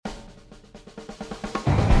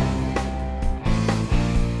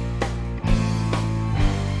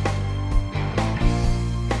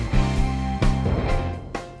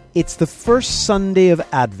It's the first Sunday of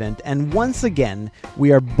Advent, and once again,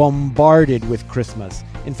 we are bombarded with Christmas.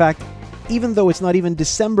 In fact, even though it's not even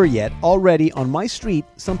December yet, already on my street,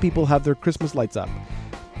 some people have their Christmas lights up.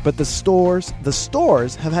 But the stores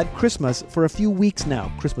have had Christmas for a few weeks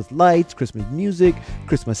now. Christmas lights, Christmas music,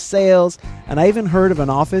 Christmas sales, and I even heard of an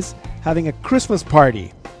office having a Christmas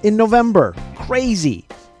party in November. Crazy!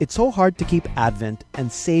 It's so hard to keep Advent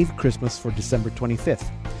and save Christmas for December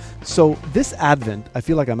 25th. So this Advent, I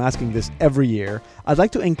feel like I'm asking this every year, I'd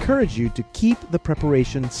like to encourage you to keep the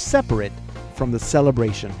preparation separate from the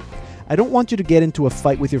celebration. I don't want you to get into a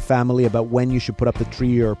fight with your family about when you should put up the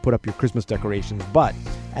tree or put up your Christmas decorations, but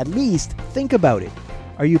at least think about it.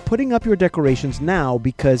 Are you putting up your decorations now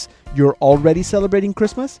because you're already celebrating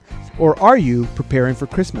Christmas? Or are you preparing for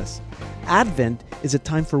Christmas? Advent is a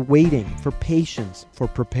time for waiting, for patience, for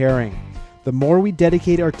preparing. The more we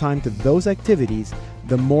dedicate our time to those activities,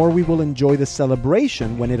 the more we will enjoy the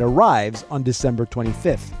celebration when it arrives on December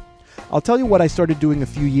 25th. I'll tell you what I started doing a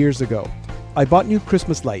few years ago. I bought new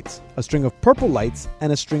Christmas lights, a string of purple lights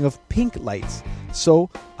and a string of pink lights. So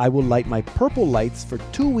I will light my purple lights for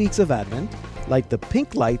 2 weeks of Advent, light the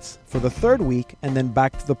pink lights for the 3rd week, and then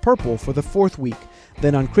back to the purple for the 4th week.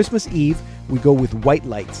 Then on Christmas Eve, we go with white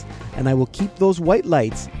lights, and I will keep those white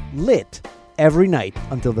lights lit every night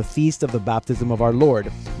until the feast of the baptism of our Lord,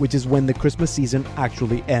 which is when the Christmas season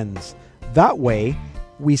actually ends. That way,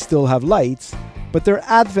 we still have lights, but they're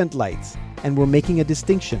Advent lights, and we're making a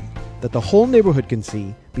distinction that the whole neighborhood can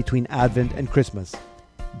see between Advent and Christmas.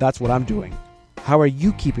 That's what I'm doing. How are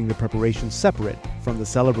you keeping the preparation separate from the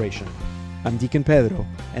celebration? I'm Deacon Pedro,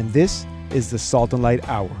 and this is the Salt and Light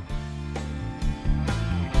Hour.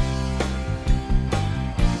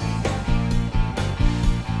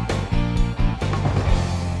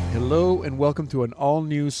 Hello and welcome to an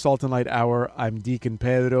all-new Salt and Light Hour. I'm Deacon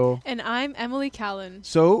Pedro. And I'm Emily Callan.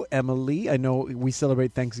 So, Emily, I know we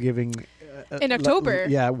celebrate Thanksgiving in October.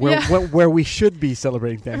 Where we should be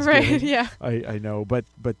celebrating Thanksgiving. Right, yeah. I know, but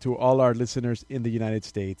to all our listeners in the United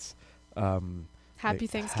States, Happy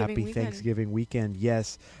Thanksgiving weekend,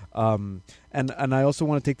 yes. And I also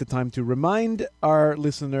want to take the time to remind our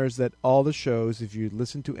listeners that all the shows, if you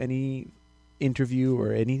listen to any interview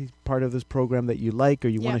or any part of this program that you like or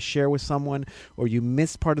you want to share with someone, or you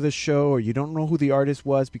missed part of the show, or you don't know who the artist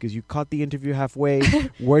was because you caught the interview halfway,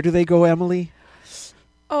 where do they go, Emily?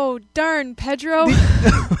 Oh, darn, Pedro.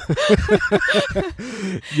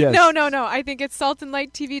 Yes. No. I think it's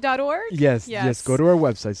saltandlighttv.org. Yes. Go to our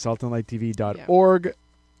website, saltandlighttv.org,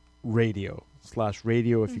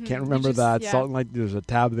 radio/radio. If you can't remember that, Salt and Light, there's a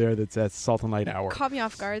tab there that says Salt and Light Hour. Caught me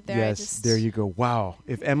off guard there. Yes, there you go. Wow.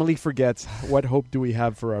 If Emily forgets, what hope do we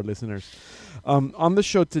have for our listeners? On the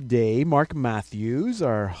show today, Mark Matthews,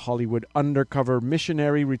 our Hollywood undercover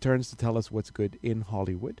missionary, returns to tell us what's good in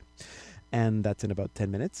Hollywood. And that's in about 10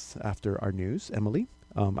 minutes after our news. Emily?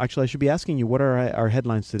 Actually, I should be asking you, what are our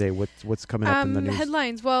headlines today? What's coming up in the news?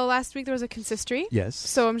 Headlines. Well, last week there was a consistory. Yes.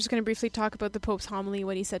 So I'm just going to briefly talk about the Pope's homily,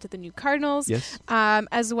 what he said to the new cardinals. Yes.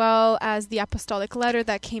 As well as the apostolic letter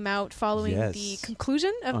that came out following the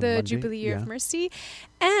conclusion of the Monday, Jubilee Year of Mercy.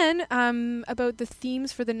 And about the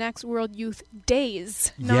themes for the next World Youth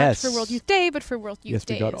Days. Not for World Youth Day, but for World Youth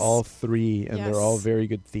Days. Yes, we got all three, and they're all very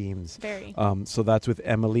good themes. Very. So that's with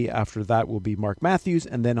Emily. After that will be Mark Matthews.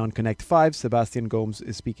 And then on Connect 5, Sebastian Gomes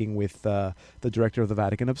is speaking with the director of the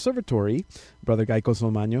Vatican Observatory, Brother Gaico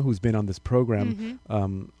Solmano, who's been on this program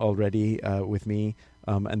already with me.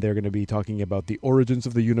 And they're going to be talking about the origins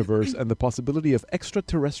of the universe and the possibility of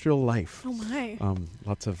extraterrestrial life. Oh my!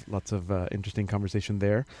 Lots of interesting conversation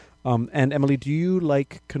there. And Emily, do you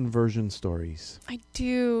like conversion stories? I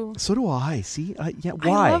do. So do I. See, why?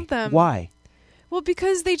 I love them. Why? Well,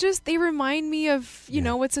 because they remind me of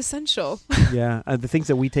what's essential. The things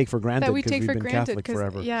that we take for granted that we because take we've for been granted, Catholic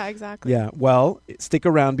forever. Yeah, exactly. Yeah. Well, stick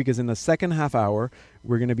around because in the second half hour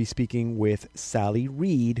we're going to be speaking with Sally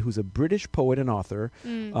Reid, who's a British poet and author.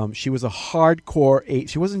 She was a hardcore.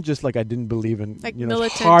 She wasn't just like I didn't believe in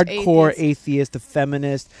militant hardcore atheist, a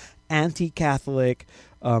feminist, anti-Catholic.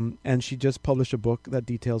 And she just published a book that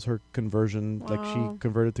details her conversion. Wow. Like she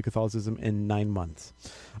converted to Catholicism in 9 months.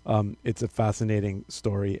 It's a fascinating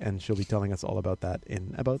story, and she'll be telling us all about that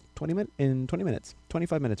in about 25 minutes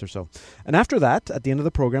or so. And after that, at the end of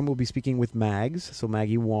the program, we'll be speaking with Mags, so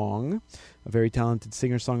Maggie Wong, a very talented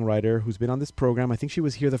singer-songwriter who's been on this program. I think she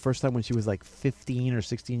was here the first time when she was like 15 or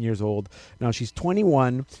 16 years old. Now she's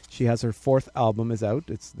 21. She has her 4th album is out.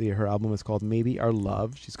 Her album is called Maybe Our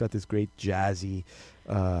Love. She's got this great jazzy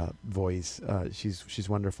voice. She's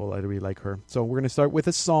wonderful. I really like her. So we're going to start with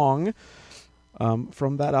a song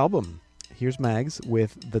from that album. here's Mags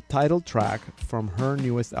with the title track from her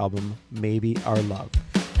newest album, Maybe Our Love.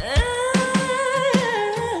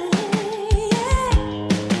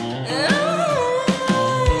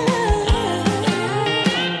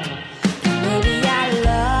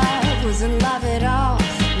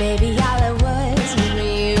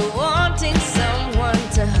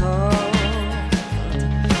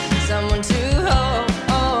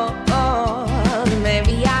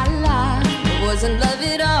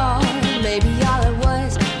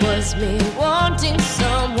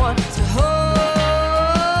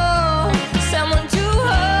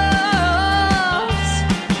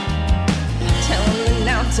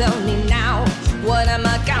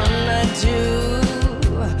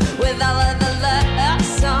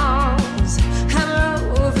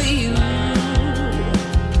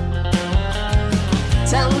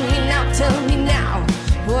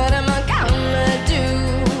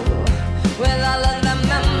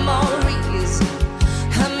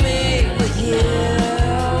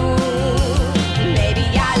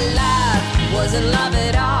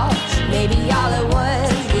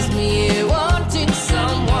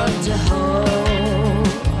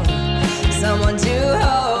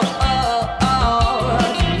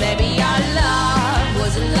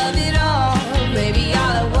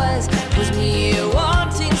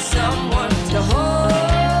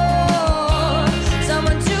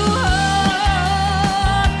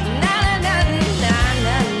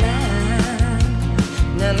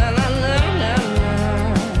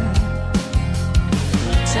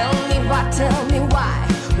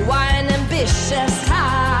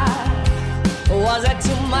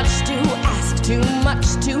 Too much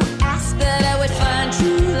to ask that I would find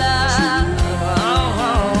true love.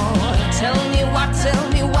 Tell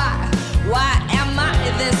me why am I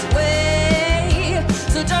this way?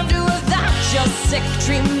 So don't do without your sick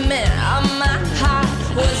treatment. My heart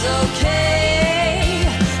was okay.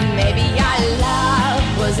 Maybe our love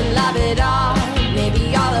wasn't love at all.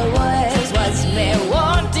 Maybe all it was me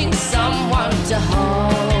wanting someone to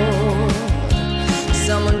hold,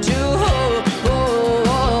 someone to hold.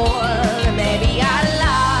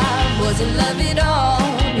 Wasn't love at all.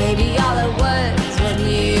 Maybe all it was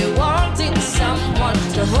me wanting someone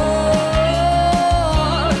to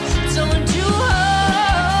hold, someone to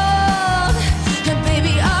hold. And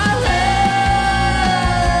baby, our love,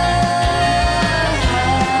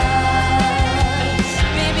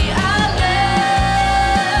 baby, our love,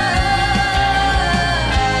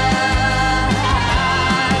 baby, our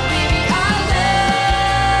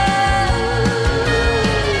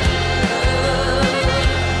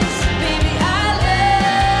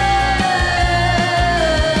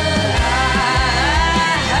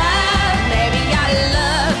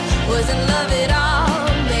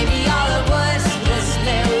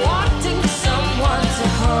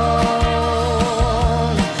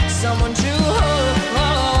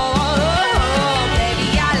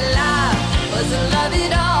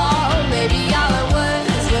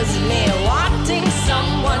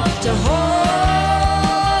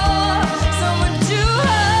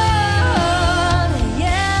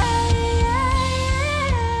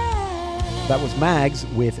That was Mags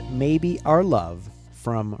with Maybe Our Love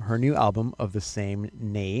from her new album of the same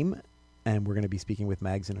name. And we're going to be speaking with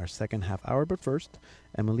Mags in our second half hour. But first,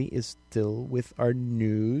 Emily is still with our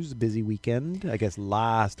news. Busy weekend. I guess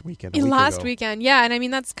last weekend. Last weekend, yeah. And I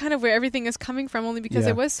mean, that's kind of where everything is coming from, only because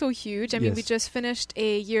it was so huge. I mean, we just finished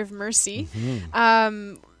a year of mercy.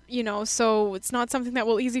 Mm-hmm. You know, so it's not something that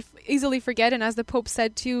we'll easily forget. And as the Pope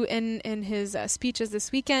said too in his speeches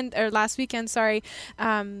last weekend,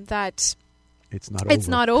 that it's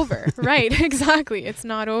not over. Right, exactly. It's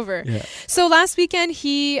not over. Yeah. So last weekend,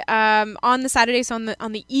 he on the Saturday, so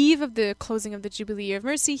on the eve of the closing of the Jubilee Year of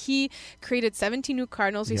Mercy, he created 17 new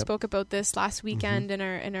cardinals. We spoke about this last weekend in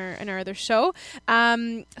our other show.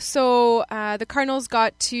 So the cardinals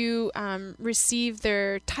got to receive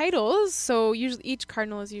their titles. So usually each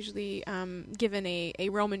cardinal is usually given a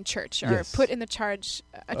Roman church or put in the charge.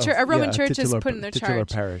 A Roman church is put in their charge.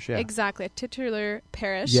 Titular parish. Yeah. Exactly, a titular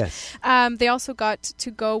parish. Yes. They also got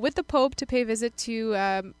to go with the Pope to pay a visit to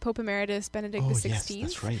Pope Emeritus Benedict XVI. Yes,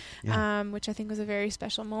 that's right. Yeah. Which I think was a very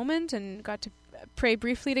special moment, and got to pray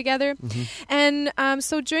briefly together. And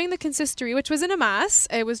so during the consistory, which wasn't a mass,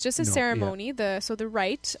 it was just a ceremony, the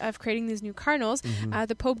rite of creating these new cardinals,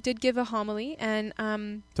 the Pope did give a homily. And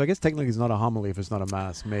so I guess technically it's not a homily if it's not a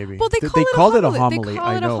mass, maybe. Well, they called it a homily. They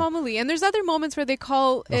call it a homily. And there's other moments where they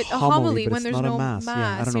call it a homily when there's no mass.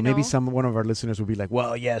 Yeah, I don't know. Maybe one of our listeners would be like,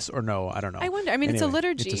 well, yes or no. I don't know. I wonder. I mean, anyway, it's a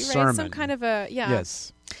liturgy, it's a right? sermon. It's some kind of a,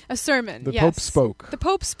 yes. A sermon. The Pope spoke. The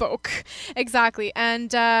Pope spoke. Exactly.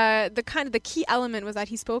 And the key element was that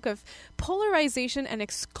he spoke of polarization and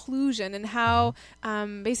exclusion, and how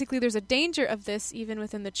basically there's a danger of this even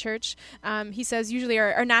within the church. He says usually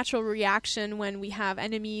our natural reaction when we have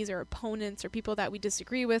enemies or opponents or people that we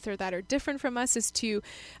disagree with or that are different from us is to,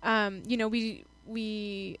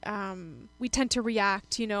 we tend to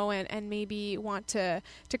react, and maybe want to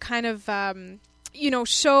kind of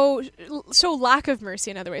show lack of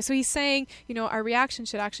mercy in other ways. So he's saying, our reaction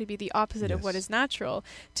should actually be the opposite of what is natural,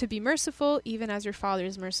 to be merciful even as your Father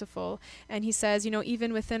is merciful. And he says,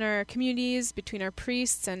 even within our communities, between our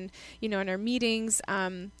priests and, in our meetings,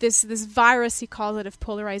 this virus, he calls it, of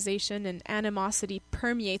polarization and animosity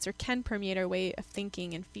permeates or can permeate our way of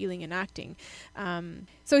thinking and feeling and acting.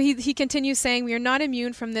 So he continues saying, we are not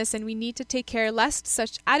immune from this, and we need to take care lest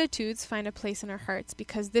such attitudes find a place in our hearts,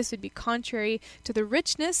 because this would be contrary to the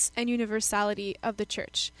richness and universality of the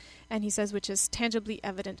church. And he says, which is tangibly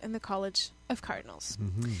evident in the College of Cardinals.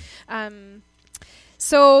 Mm-hmm.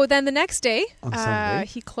 So then the next day,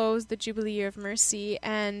 he closed the Jubilee Year of Mercy,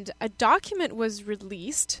 and a document was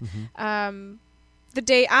released the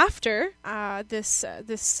day after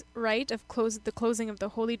this rite of the closing of the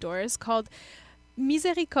holy doors, called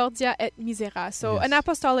Misericordia et Misera, so an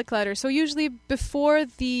apostolic letter. So usually before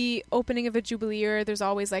the opening of a Jubilee year, there's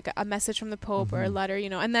always like a message from the Pope or a letter,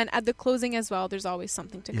 and then at the closing as well, there's always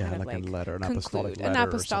something to kind of like a letter, an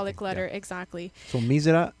apostolic letter, exactly. So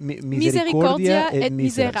Misericordia et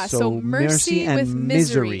Misera, so mercy with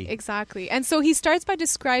misery, exactly. And so he starts by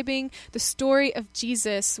describing the story of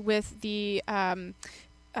Jesus with the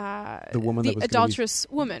adulterous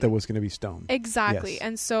woman that was going to be stoned. Exactly. Yes.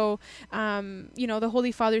 And so, the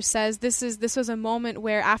Holy Father says this was a moment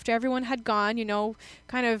where, after everyone had gone,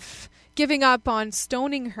 kind of giving up on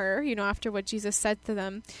stoning her, after what Jesus said to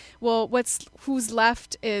them. Well, who's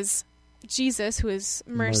left is Jesus, who is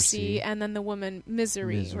mercy, and then the woman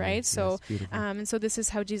misery. Right? So, and so this is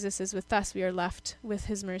how Jesus is with us. We are left with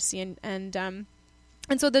his mercy, and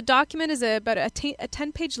so the document is about a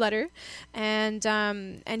 10-page letter, and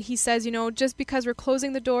he says, just because we're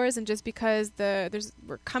closing the doors and just because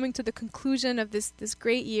we're coming to the conclusion of this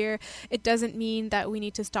great year, it doesn't mean that we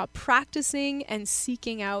need to stop practicing and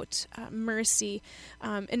seeking out mercy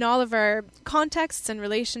in all of our contexts and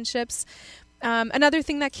relationships. Another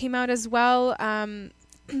thing that came out as well,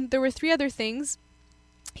 there were 3 other things.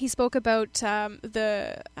 He spoke about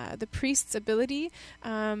the priest's ability.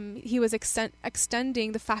 He was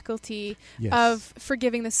extending the faculty of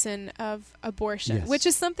forgiving the sin of abortion, which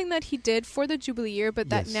is something that he did for the Jubilee year, but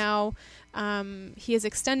that now he is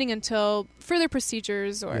extending until further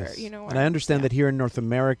procedures, or And I understand that here in North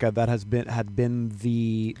America, that had been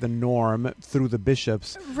the norm through the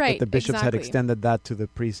bishops. Right. That the bishops had extended that to the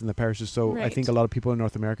priests in the parishes. So I think a lot of people in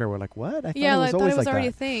North America were like, "What? I thought it was already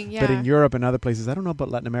a thing." Yeah. But in Europe and other places, I don't know about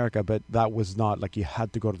Latin America, but that was not like you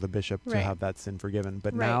had to go to the bishop to have that sin forgiven.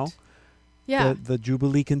 But now, the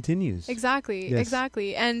Jubilee continues.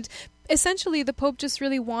 Exactly. And essentially, the Pope just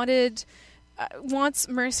really wants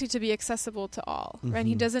mercy to be accessible to all, right?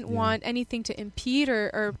 He doesn't want anything to impede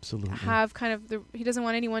or have kind of he doesn't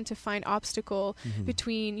want anyone to find obstacle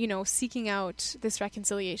between, seeking out this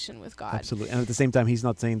reconciliation with God. Absolutely. And at the same time, he's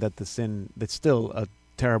not saying that the sin, that's still a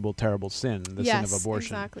terrible, terrible sin, the sin of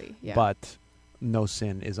abortion. Exactly. Yeah. But no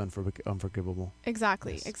sin is unforgivable.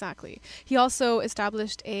 Exactly. He also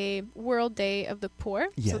established a World Day of the Poor.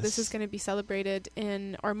 So this is going to be celebrated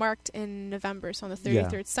marked in November, so on the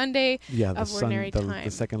 33rd Sunday of Ordinary Time. The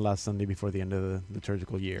second last Sunday before the end of the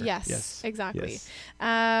liturgical year. Yes. Exactly. Yes.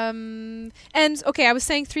 And, I was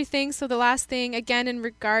saying 3 things. So the last thing, again, in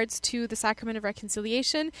regards to the Sacrament of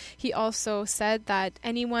Reconciliation, he also said that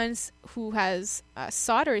anyone who has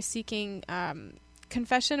sought or is seeking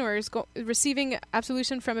confession or is receiving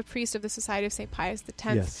absolution from a priest of the Society of St. Pius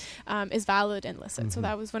X is valid and licit. So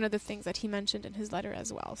that was one of the things that he mentioned in his letter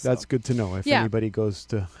as well. So that's good to know. If anybody goes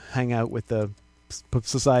to hang out with the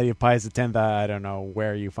Society of Pius X, I don't know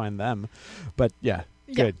where you find them. But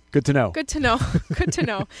good to know. Good to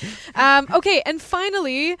know. Okay, and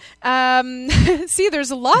finally, see,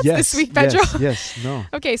 there's lots this week, Pedro.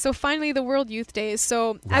 Okay, so finally the World Youth Days.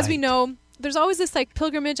 So as we know, there's always this like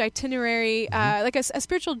pilgrimage itinerary, like a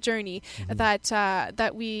spiritual journey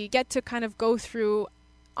that we get to kind of go through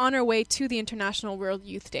on our way to the International World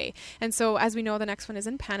Youth Day. And so, as we know, the next one is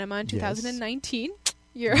in Panama in 2019.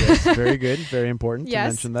 Yes, very good. Very important to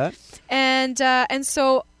mention that. And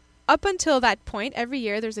so up until that point, every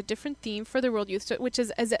year there's a different theme for the World Youth, which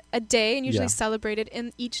is as a day and usually celebrated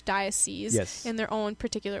in each diocese in their own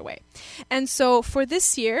particular way. And so for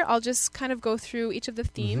this year, I'll just kind of go through each of the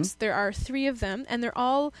themes. There are 3 of them, and they're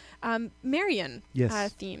all Marian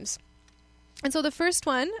themes. And so the first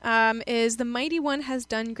one is the Mighty One has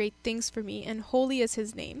done great things for me, and holy is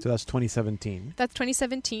his name. So that's 2017. That's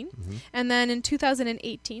 2017. And then in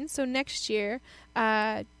 2018, so next year,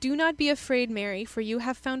 do not be afraid, Mary, for you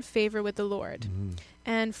have found favor with the Lord.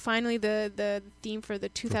 And finally, the theme for the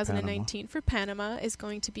 2019 for Panama is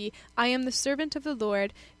going to be, I am the servant of the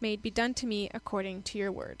Lord, may it be done to me according to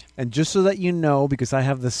your word. And just so that you know, because I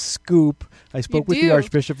have the scoop, I spoke with the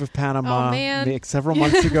Archbishop of Panama several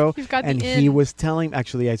months ago, and he was telling,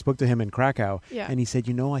 actually, I spoke to him in Krakow, and he said,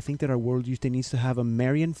 I think that our World Youth Day needs to have a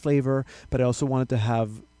Marian flavor, but I also wanted to have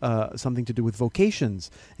something to do with vocations.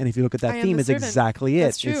 And if you look at that theme, it's exactly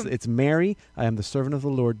it. It's Mary, I am the servant of the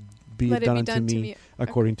Lord, be it done unto me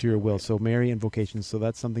according to your will. So Mary and vocations. So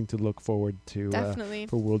that's something to look forward to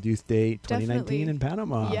for World Youth Day 2019 in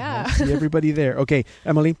Panama. Yeah. I'll see everybody there. Okay,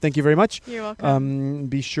 Emily, thank you very much. You're welcome.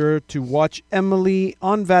 Be sure to watch Emily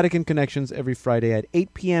on Vatican Connections every Friday at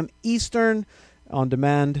 8 p.m. Eastern on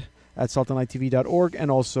demand at saltandlighttv.org and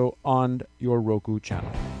also on your Roku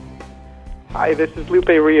channel. Hi, this is Lupe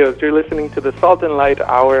Rios. You're listening to the Salt and Light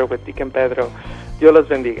Hour with Deacon Pedro. Dios los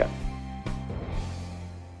bendiga.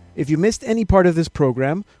 If you missed any part of this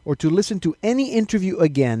program or to listen to any interview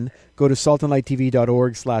again, go to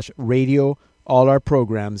saltandlighttv.org/radio. All our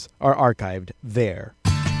programs are archived there.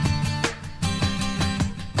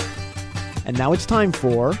 And now it's time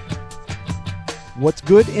for What's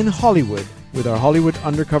Good in Hollywood with our Hollywood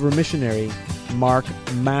undercover missionary, Mark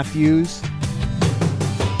Matthews.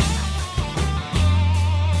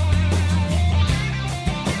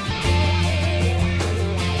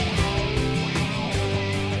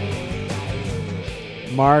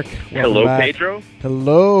 Mark. Hello, back. Pedro.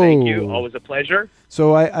 Hello. Thank you. Always a pleasure.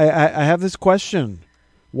 So I have this question.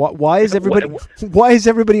 Why is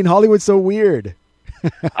everybody in Hollywood so weird?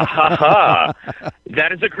 That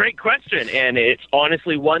is a great question, and it's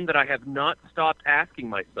honestly one that I have not stopped asking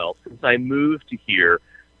myself since I moved to here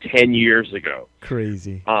 10 years ago.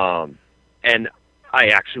 Crazy. And I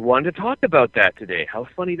actually wanted to talk about that today. How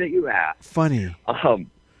funny that you asked. Funny. I've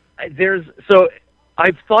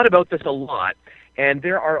thought about this a lot. And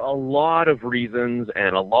there are a lot of reasons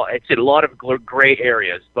and a lot of gray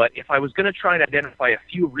areas. But if I was going to try and identify a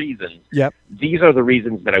few reasons, these are the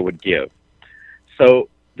reasons that I would give. So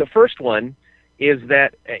the first one is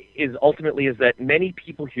that many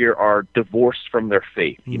people here are divorced from their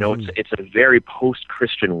faith. You know, it's a very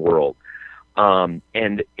post-Christian world.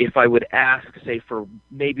 And if I would ask, say, for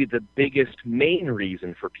maybe the biggest main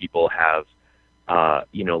reason for people have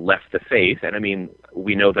left the faith, and I mean,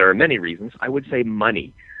 we know there are many reasons, I would say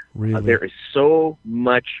money. Really? There is so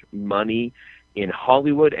much money in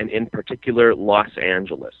Hollywood and in particular Los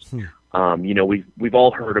Angeles. We've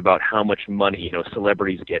all heard about how much money,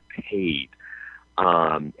 celebrities get paid.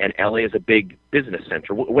 And LA is a big business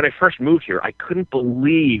center. When I first moved here, I couldn't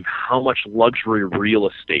believe how much luxury real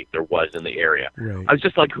estate there was in the area. Right. I was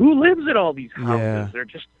just like, who lives in all these houses? Yeah. They're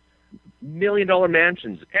just $1 million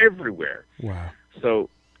mansions everywhere. Wow. So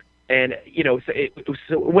when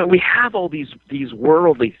we have all these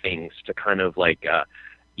worldly things to kind of like,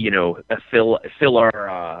 fill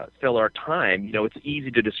our time, it's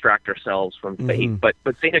easy to distract ourselves from faith. But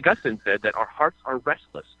St. Augustine said that our hearts are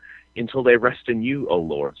restless until they rest in you, O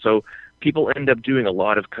Lord. So people end up doing a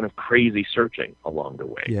lot of kind of crazy searching along the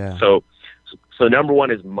way. Yeah. So number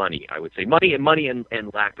one is money, I would say. Money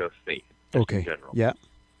and lack of faith. Okay. In general. Yeah.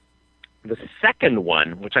 The second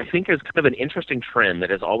one, which I think is kind of an interesting trend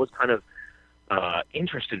that has always kind of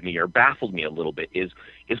interested me or baffled me a little bit, is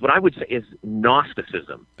what I would say is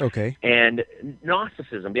Gnosticism. Okay. And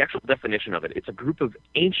Gnosticism, the actual definition of it, it's a group of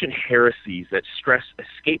ancient heresies that stress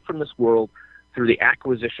escape from this world through the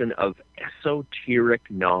acquisition of esoteric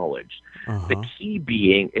knowledge. The key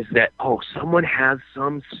being is that, someone has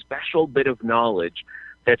some special bit of knowledge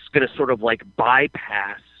that's going to sort of like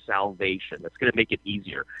bypass salvation. That's going to make it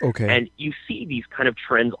easier. Okay. And you see these kind of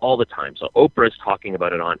trends all the time. So Oprah is talking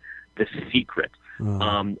about it on The Secret.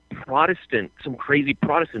 Some crazy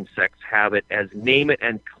Protestant sects have it as name it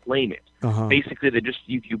and claim it. Basically, they just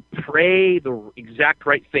you pray the exact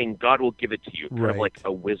right thing, God will give it to you, kind of like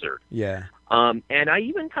a wizard. Yeah. And I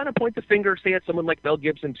even kind of point the finger, say at someone like Mel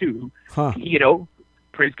Gibson too, who,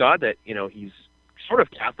 praise God that he's sort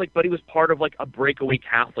of Catholic, but he was part of like a breakaway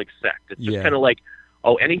Catholic sect. It's just kind of like,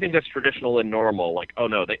 anything that's traditional and normal, like,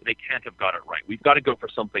 no, they can't have got it right. We've got to go for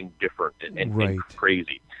something different and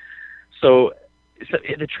crazy. So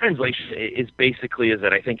the translation is basically is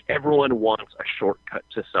that I think everyone wants a shortcut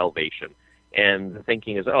to salvation. And the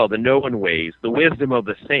thinking is, the known ways, the wisdom of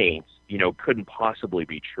the saints, couldn't possibly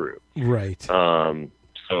be true. Right.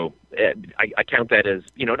 So I count that as,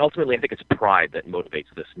 and ultimately I think it's pride that motivates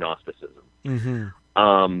this Gnosticism.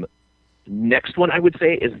 Mm-hmm. Next one I would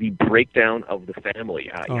say is the breakdown of the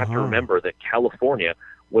family. You have to remember that California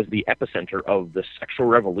was the epicenter of the sexual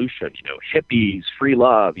revolution, hippies, free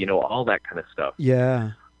love, all that kind of stuff.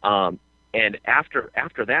 Yeah. And after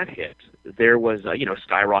that hit, there was,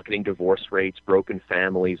 skyrocketing divorce rates, broken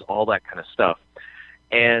families, all that kind of stuff.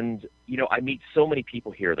 And, I meet so many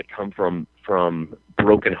people here that come from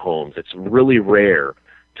broken homes. It's really rare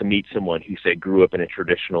to meet someone who, say, grew up in a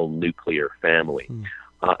traditional nuclear family.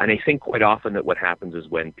 And I think quite often that what happens is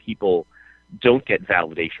when people don't get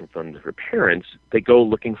validation from their parents, they go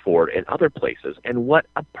looking for it in other places. And what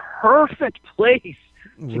a perfect place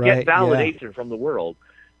to get validation from the world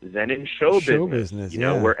than in show business,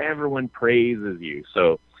 where everyone praises you.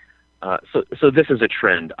 So this is a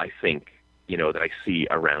trend, I think, that I see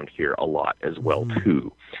around here a lot as well,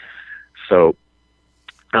 too. So,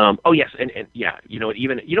 yes, and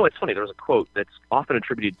even, it's funny, there was a quote that's often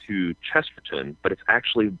attributed to Chesterton, but it's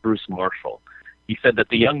actually Bruce Marshall. He said that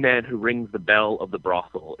the young man who rings the bell of the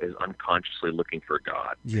brothel is unconsciously looking for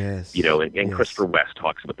God. Yes. And Christopher West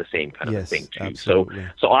talks about the same kind of thing, too. Absolutely.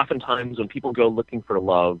 So oftentimes when people go looking for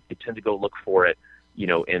love, they tend to go look for it,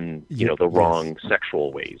 in, the wrong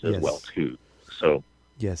sexual ways as well, too. So.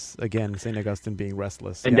 Yes, again, St. Augustine being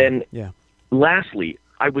restless. And then, lastly,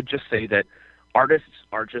 I would just say that artists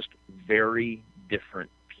are just very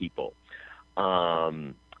different people.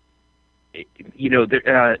 JP2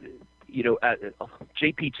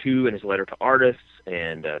 in his letter to artists,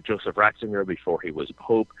 and Joseph Ratzinger before he was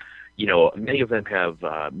Pope, many of them have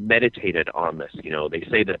meditated on this. They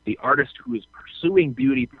say that the artist who is pursuing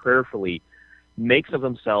beauty prayerfully makes of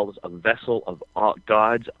themselves a vessel of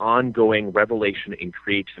God's ongoing revelation and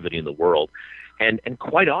creativity in the world. And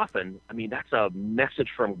quite often, that's a message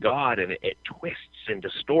from God, and it twists and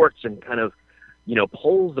distorts and kind of,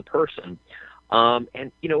 pulls the person.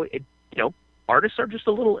 Artists are just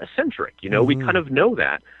a little eccentric, we kind of know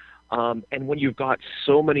that. And when you've got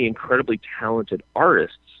so many incredibly talented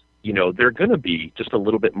artists, they're going to be just a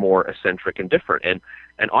little bit more eccentric and different. And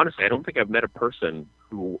honestly, I don't think I've met a person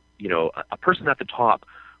who, a person at the top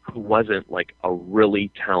who wasn't like a really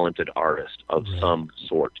talented artist of some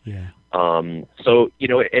sort. Yeah. So,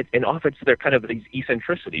 and often they're kind of these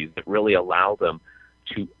eccentricities that really allow them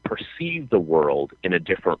to perceive the world in a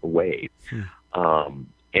different way. And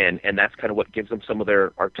that's kind of what gives them some of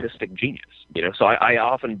their artistic genius, So I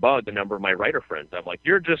often bug a number of my writer friends. I'm like,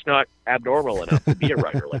 you're just not abnormal enough to be a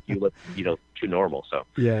writer. Like you look, too normal. So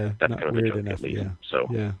that's kind of the joke at least.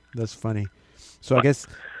 So that's funny. So I guess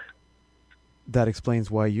that explains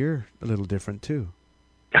why you're a little different too.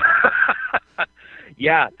 That's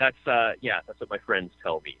what my friends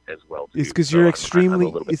tell me as well. Too. It's because you're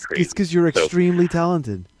extremely. It's because you're extremely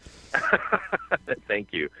talented.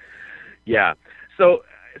 Thank you. Yeah. So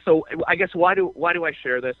I guess why do I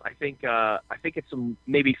share this? I think it's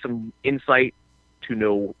maybe some insight to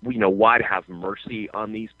know why to have mercy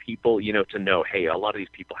on these people. To know, hey, a lot of these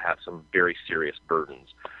people have some very serious burdens.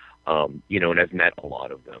 And I've met a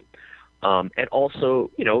lot of them. And also,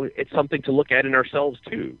 it's something to look at in ourselves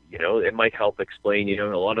too. It might help explain,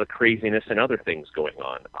 a lot of the craziness and other things going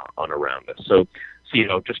on around us. So,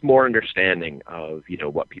 just more understanding of,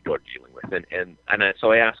 what people are dealing with.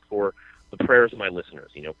 So I ask for the prayers of my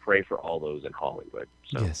listeners, pray for all those in Hollywood.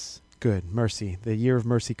 So. Yes, good. Mercy. The year of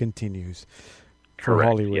mercy continues for Correct,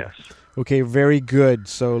 Hollywood. Yes. Okay, very good.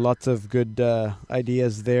 So lots of good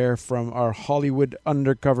ideas there from our Hollywood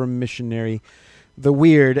undercover missionary, the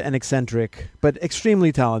weird and eccentric, but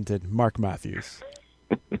extremely talented Mark Matthews.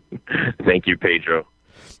 Thank you, Pedro.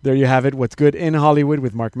 There you have it. What's good in Hollywood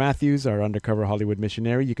with Mark Matthews, our undercover Hollywood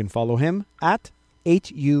missionary. You can follow him at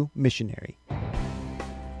HU Missionary.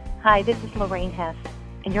 Hi, this is Lorraine Hess,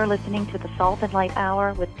 and you're listening to the Salt and Light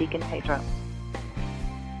Hour with Deacon Pedro.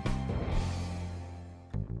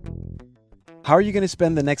 How are you going to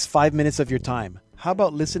spend the next 5 minutes of your time? How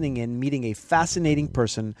about listening in, meeting a fascinating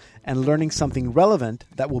person, and learning something relevant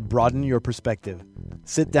that will broaden your perspective?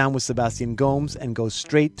 Sit down with Sebastian Gomes and go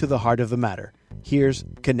straight to the heart of the matter. Here's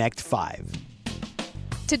Connect 5.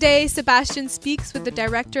 Today, Sebastian speaks with the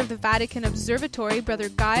director of the Vatican Observatory, Brother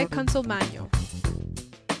Guy Consolmagno.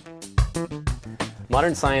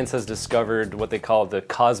 Modern science has discovered what they call the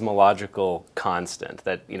cosmological constant,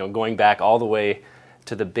 that, going back all the way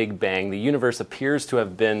to the Big Bang, the universe appears to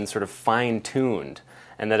have been sort of fine-tuned,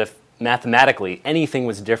 and that if mathematically anything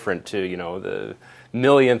was different to, the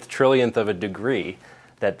millionth, trillionth of a degree,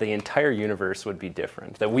 that the entire universe would be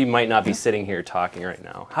different, that we might not be sitting here talking right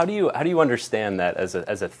now. How do you understand that as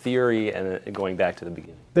a theory and going back to the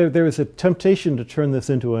beginning? There is a temptation to turn this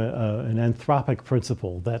into an anthropic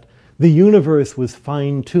principle, that the universe was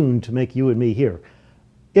fine-tuned to make you and me here.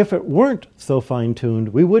 If it weren't so fine-tuned,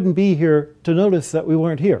 we wouldn't be here to notice that we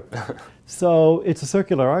weren't here. So it's a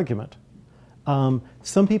circular argument.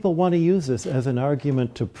 Some people want to use this as an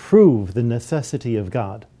argument to prove the necessity of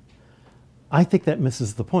God. I think that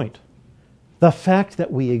misses the point. The fact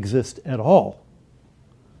that we exist at all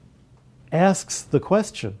asks the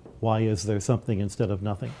question, why is there something instead of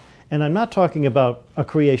nothing? And I'm not talking about a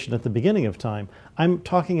creation at the beginning of time. I'm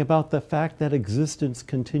talking about the fact that existence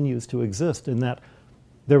continues to exist, and that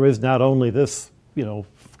there is not only this,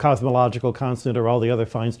 cosmological constant or all the other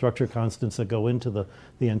fine structure constants that go into the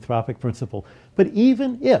anthropic principle, but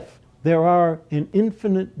even if there are an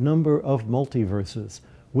infinite number of multiverses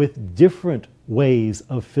with different ways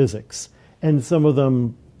of physics, and some of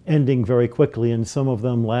them ending very quickly, and some of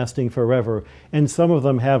them lasting forever, and some of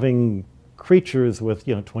them having creatures with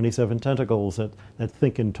 27 tentacles that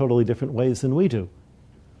think in totally different ways than we do.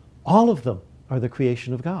 All of them are the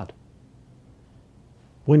creation of God.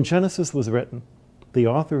 When Genesis was written, the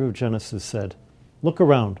author of Genesis said, "Look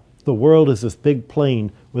around. The world is this big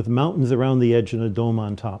plain with mountains around the edge and a dome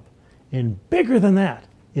on top. And bigger than that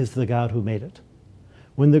is the God who made it."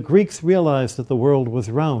 When the Greeks realized that the world was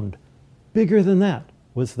round, bigger than that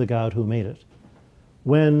was the God who made it.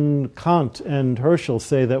 When Kant and Herschel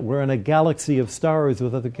say that we're in a galaxy of stars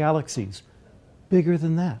with other galaxies, bigger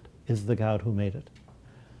than that is the God who made it.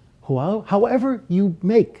 However you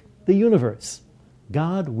make the universe,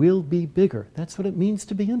 God will be bigger. That's what it means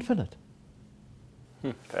to be infinite.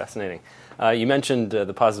 Fascinating. You mentioned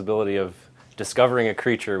the possibility of discovering a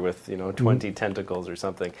creature with 20 tentacles or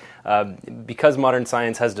something. Because modern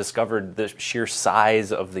science has discovered the sheer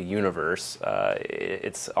size of the universe,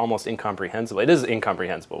 it's almost incomprehensible. It is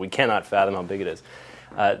incomprehensible. We cannot fathom how big it is.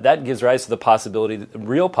 That gives rise to the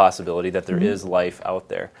real possibility that there is life out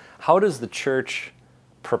there. How does the church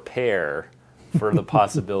prepare for the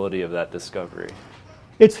possibility of that discovery?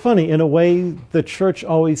 It's funny, in a way, the church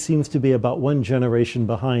always seems to be about one generation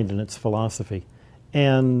behind in its philosophy.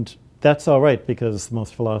 And that's all right, because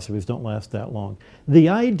most philosophies don't last that long. The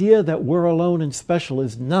idea that we're alone and special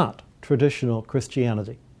is not traditional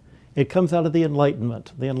Christianity. It comes out of the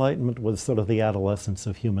Enlightenment. The Enlightenment was sort of the adolescence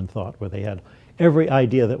of human thought, where they had every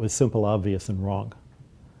idea that was simple, obvious, and wrong.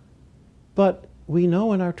 But we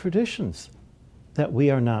know in our traditions that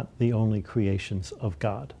we are not the only creations of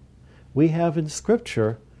God. We have in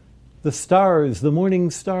Scripture the stars, the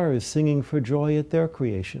morning stars, singing for joy at their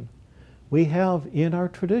creation. We have in our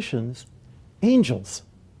traditions angels,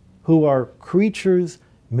 who are creatures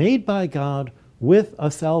made by God with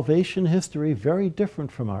a salvation history very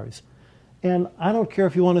different from ours. And I don't care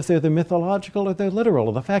if you want to say they're mythological or they're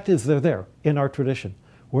literal. The fact is they're there in our tradition.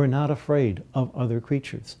 We're not afraid of other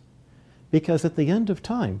creatures. Because at the end of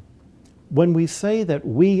time, when we say that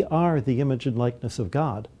we are the image and likeness of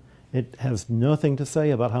God, it has nothing to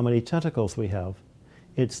say about how many tentacles we have.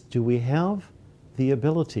 It's, do we have the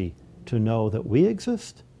ability to know that we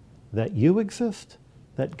exist, that you exist,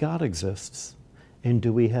 that God exists? And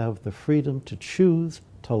do we have the freedom to choose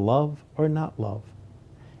to love or not love?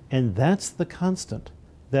 And that's the constant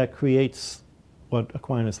that creates what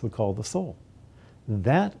Aquinas would call the soul.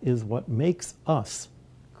 That is what makes us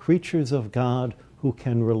creatures of God who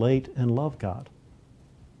can relate and love God.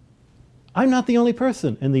 I'm not the only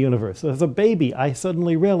person in the universe. As a baby, I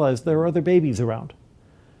suddenly realized there are other babies around.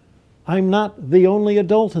 I'm not the only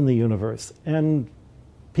adult in the universe, and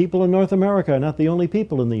people in North America are not the only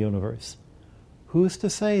people in the universe. Who's to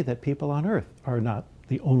say that people on Earth are not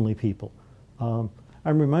the only people? I'm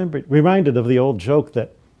reminded of the old joke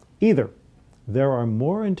that either there are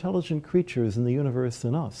more intelligent creatures in the universe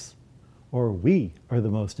than us, or we are the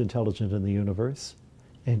most intelligent in the universe,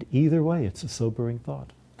 and either way, it's a sobering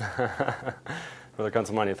thought. Brother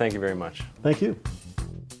Consolmagno, thank you very much. Thank you.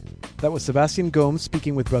 That was Sebastian Gomes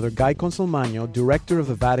speaking with Brother Guy Consolmagno, director of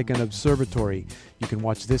the Vatican Observatory. You can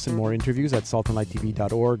watch this and more interviews at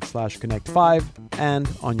saltandlighttv.org/connect5 and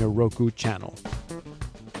on your Roku channel.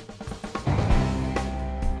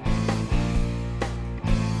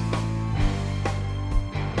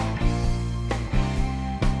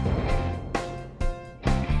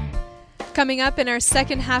 Coming up in our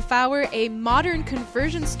second half hour, a modern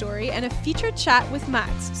conversion story and a featured chat with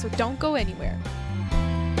Mads, so don't go anywhere.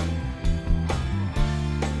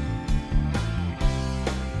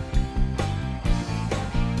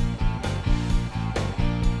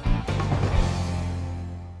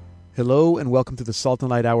 Hello and welcome to the Salt and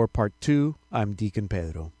Light Hour Part 2. I'm Deacon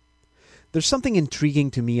Pedro. There's something intriguing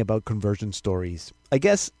to me about conversion stories. I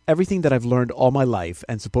guess everything that I've learned all my life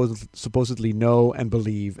and supposedly know and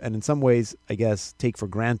believe, and in some ways, I guess, take for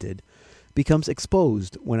granted, becomes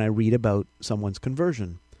exposed when I read about someone's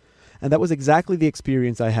conversion. And that was exactly the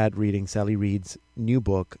experience I had reading Sally Reid's new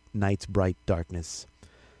book, Night's Bright Darkness.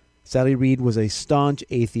 Sally Reid was a staunch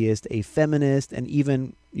atheist, a feminist, and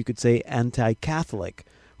even, you could say, anti-Catholic,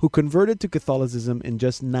 who converted to Catholicism in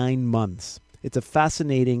just 9 months. It's a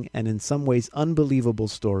fascinating and in some ways unbelievable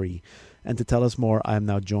story. And to tell us more, I am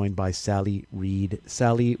now joined by Sally Reid.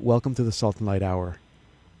 Sally, welcome to the Salt and Light Hour.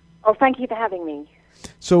 Oh, thank you for having me.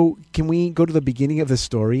 So can we go to the beginning of the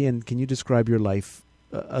story, and can you describe your life,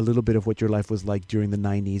 a little bit of what your life was like during the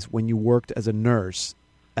 90s when you worked as a nurse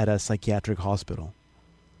at a psychiatric hospital?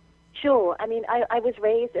 Sure. I mean, I was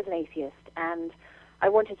raised as an atheist, and I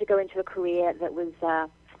wanted to go into a career that was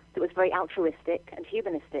very altruistic and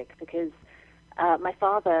humanistic, because my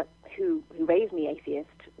father, who raised me atheist,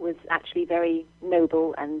 was actually very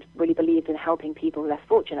noble and really believed in helping people less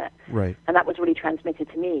fortunate. Right. And that was really transmitted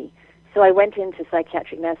to me. So I went into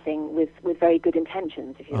psychiatric nursing with very good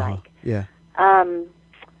intentions, if you like. Yeah. And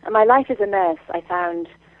my life as a nurse, I found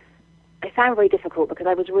very difficult, because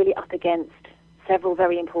I was really up against several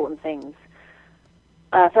very important things.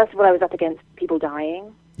 First of all, I was up against people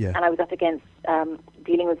dying. Yeah. And I was up against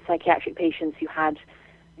dealing with psychiatric patients who had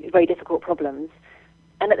very difficult problems.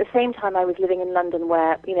 And at the same time, I was living in London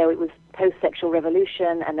where, it was post-sexual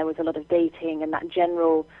revolution, and there was a lot of dating and that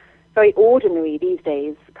general, very ordinary these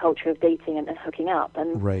days, culture of dating and hooking up.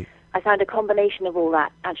 And right. I found a combination of all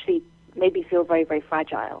that actually made me feel very, very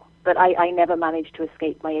fragile. But I never managed to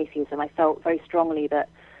escape my atheism. I felt very strongly that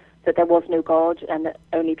there was no God, and that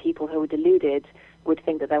only people who were deluded would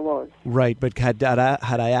think that there was. Right, but had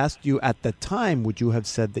I asked you at the time, would you have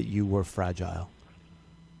said that you were fragile?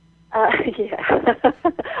 Yeah,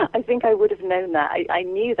 I think I would have known that. I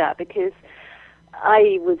knew that because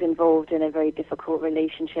I was involved in a very difficult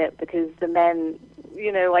relationship, because the men,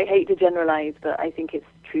 I hate to generalize, but I think it's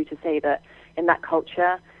true to say that in that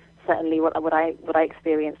culture, certainly what I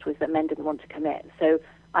experienced was that men didn't want to commit. So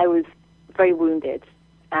I was very wounded.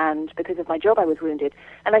 And because of my job, I was wounded.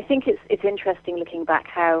 And I think it's interesting looking back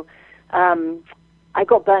how I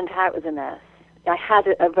got burnt out as a nurse. I had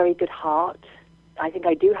a very good heart. I think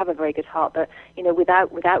I do have a very good heart, but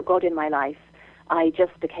without God in my life, I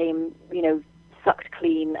just became sucked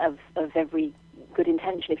clean of every good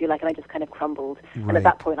intention, if you like, and I just kind of crumbled. Right. And at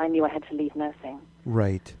that point, I knew I had to leave nursing.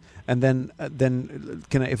 Right. And then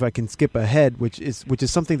if I can skip ahead, which is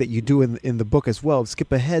something that you do in the book as well,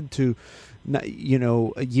 skip ahead to,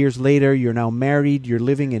 years later, you're now married, you're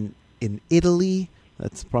living in Italy.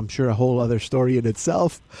 That's, I'm sure, a whole other story in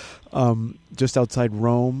itself, just outside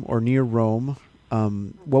Rome or near Rome.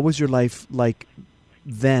 What was your life like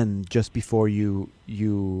then, just before you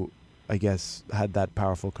I guess, had that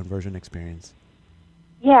powerful conversion experience?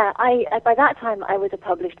 Yeah, by that time I was a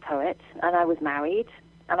published poet, and I was married,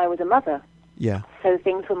 and I was a mother. Yeah. So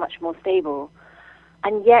things were much more stable.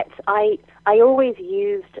 And yet I always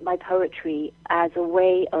used my poetry as a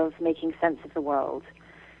way of making sense of the world.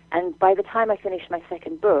 And by the time I finished my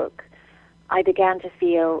second book, I began to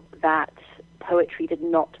feel that poetry did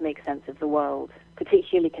not make sense of the world,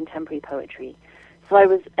 particularly contemporary poetry. So I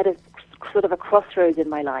was at a sort of a crossroads in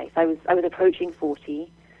my life. I was approaching 40.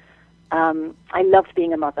 I loved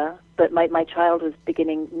being a mother, but my child was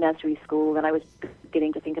beginning nursery school, and I was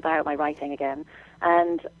beginning to think about my writing again.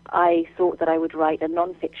 And I thought that I would write a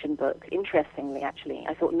non-fiction book. Interestingly, actually,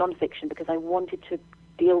 I thought non-fiction because I wanted to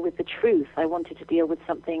deal with the truth. I wanted to deal with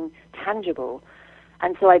something tangible.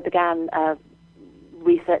 And so I began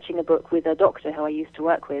researching a book with a doctor who I used to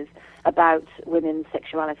work with about women's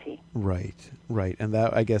sexuality. Right. And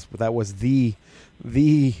that, I guess, that was the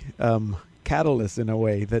catalyst in a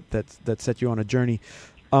way that set you on a journey.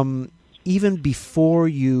 Even before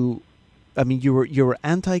you were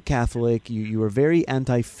anti-Catholic, you were very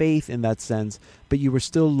anti-faith in that sense, but you were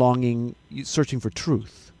still searching for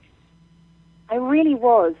truth. I really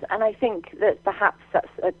was, and I think that perhaps that's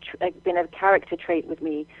been a character trait with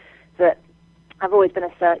me, that I've always been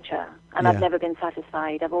a searcher, and I've never been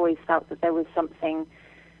satisfied. I've always felt that there was something.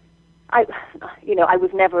 I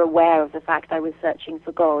was never aware of the fact I was searching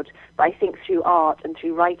for God, but I think through art and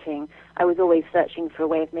through writing, I was always searching for a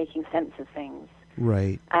way of making sense of things.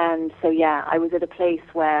 Right. And so, I was at a place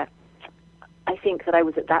where I think that I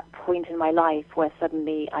was at that point in my life where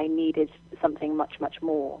suddenly I needed something much, much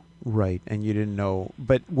more. Right, and you didn't know.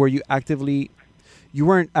 But were you actively you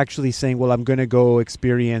weren't actually saying, well, I'm going to go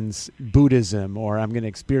experience Buddhism or I'm going to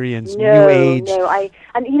experience New Age. No, I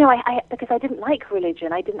because I didn't like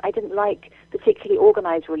religion. I didn't like particularly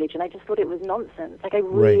organized religion. I just thought it was nonsense. Like I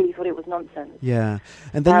really thought it was nonsense. Yeah.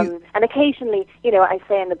 And then and occasionally, I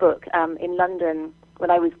say in the book, in London,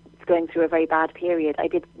 when I was going through a very bad period, I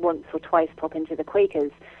did once or twice pop into the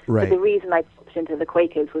Quakers. Right. But the reason I popped into the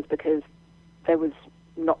Quakers was because there was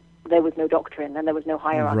no doctrine and there was no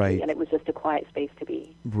hierarchy, and it was just a quiet space to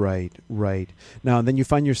be. Right. Now, and then you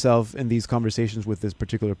find yourself in these conversations with this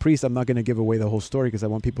particular priest. I'm not going to give away the whole story because I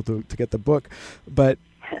want people to get the book, but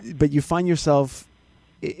you find yourself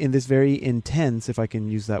in this very intense, if I can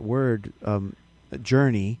use that word,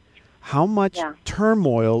 journey. How much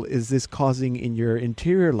turmoil is this causing in your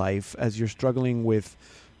interior life as you're struggling with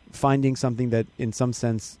finding something that in some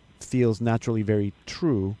sense feels naturally very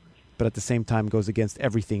true, but at the same time goes against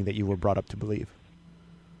everything that you were brought up to believe?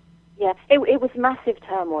 Yeah, it was massive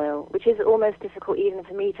turmoil, which is almost difficult even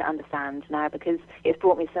for me to understand now because it's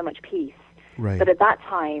brought me so much peace. Right. But at that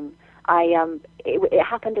time, it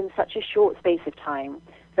happened in such a short space of time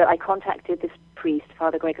that I contacted this priest,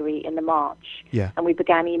 Father Gregory, in the March, and we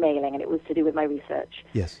began emailing, and it was to do with my research.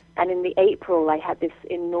 Yes. And in the April, I had this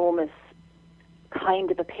enormous kind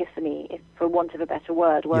of epiphany, for want of a better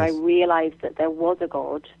word, where I realized that there was a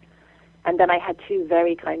God. And then I had two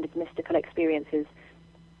very kind of mystical experiences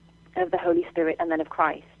of the Holy Spirit and then of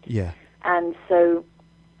Christ. Yeah. And so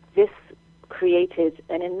this created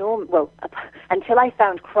an enormous, until I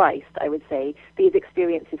found Christ, I would say, these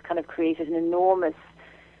experiences kind of created an enormous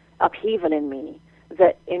upheaval in me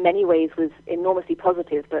that in many ways was enormously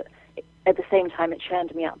positive, but at the same time it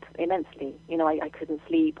churned me up immensely. I couldn't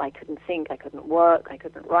sleep, I couldn't think, I couldn't work, I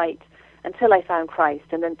couldn't write, until I found Christ,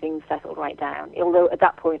 and then things settled right down. Although at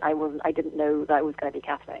that point I didn't know that I was going to be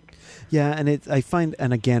Catholic. Yeah, and I find,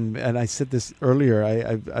 and again, and I said this earlier,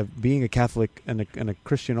 I've being a Catholic and a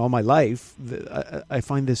Christian all my life, I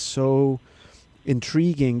find this so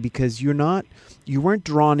intriguing because you weren't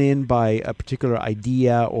drawn in by a particular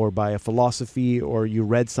idea or by a philosophy, or you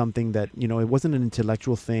read something that, it wasn't an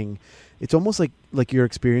intellectual thing. It's almost like your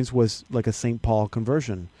experience was like a St. Paul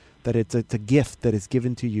conversion, that it's a gift that is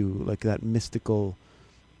given to you, like that mystical.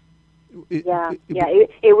 It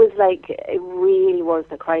was like, it really was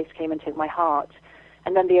that Christ came and took my heart.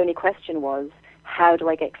 And then the only question was, how do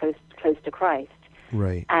I get close to Christ?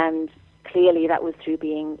 Right. And clearly that was through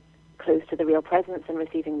being close to the real presence and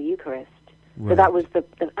receiving the Eucharist. Right. So that was the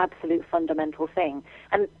absolute fundamental thing.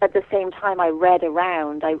 And at the same time, I read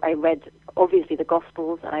around. I read, obviously, the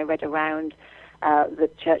Gospels, and I read around the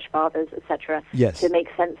Church Fathers, etc., to make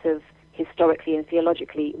sense of historically and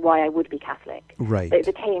theologically why I would be Catholic. Right. It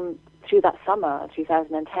became, through that summer of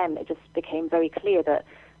 2010, it just became very clear that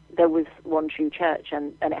there was one true church,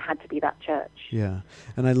 and it had to be that church. Yeah.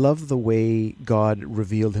 And I love the way God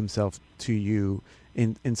revealed himself to you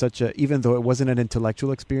in such a, even though it wasn't an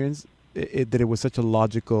intellectual experience, that it was such a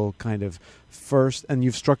logical kind of first, and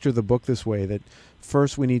you've structured the book this way, that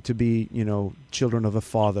first we need to be, children of the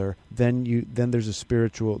Father, then there's a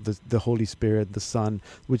spiritual, the Holy Spirit, the Son,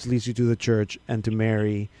 which leads you to the church and to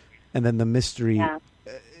Mary, and then the mystery. Yeah.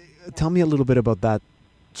 Tell me a little bit about that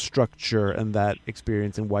structure and that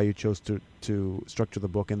experience and why you chose to structure the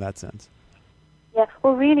book in that sense. Yeah,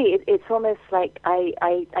 well, really, it's almost like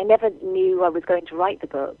I never knew I was going to write the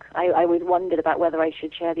book. I always wondered about whether I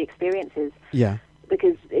should share the experiences. Yeah.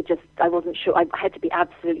 Because I wasn't sure. I had to be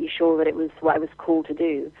absolutely sure that it was what I was called to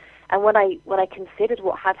do. And when I considered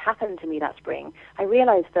what had happened to me that spring, I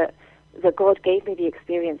realized that God gave me the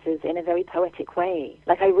experiences in a very poetic way.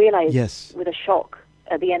 Like I realized with a shock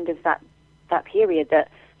at the end of that period that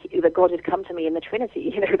God had come to me in the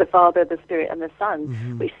Trinity, the Father, the Spirit, and the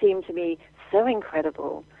Son, which seemed to me so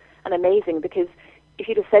incredible and amazing, because if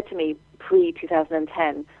you'd have said to me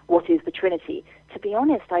pre-2010, what is the Trinity? To be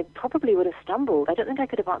honest, I probably would have stumbled. I don't think I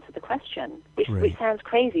could have answered the question, which sounds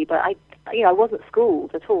crazy, but I wasn't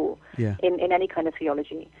schooled at all in any kind of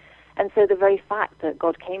theology. And so the very fact that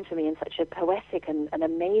God came to me in such a poetic and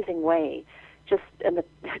amazing way, just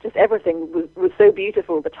everything was so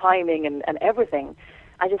beautiful, the timing and everything.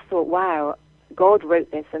 I just thought, wow, God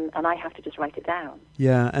wrote this, and I have to just write it down.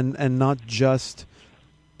 Yeah, and not just,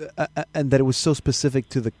 and that it was so specific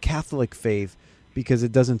to the Catholic faith, because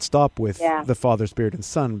it doesn't stop with the Father, Spirit, and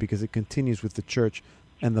Son, because it continues with the Church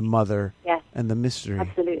and the Mother and the mystery.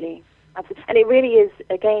 Absolutely. And it really is,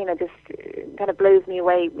 again, it just kind of blows me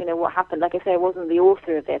away, what happened. Like I say, I wasn't the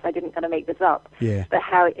author of this. I didn't kind of make this up. Yeah. But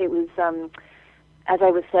how it was, as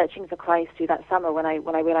I was searching for Christ through that summer, when I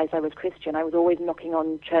realized I was Christian, I was always knocking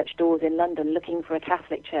on church doors in London looking for a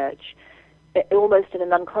Catholic church. almost in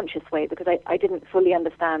an unconscious way, because I didn't fully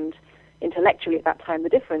understand intellectually at that time the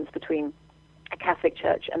difference between a Catholic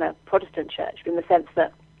church and a Protestant church, in the sense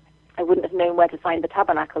that I wouldn't have known where to find the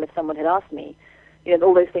tabernacle if someone had asked me.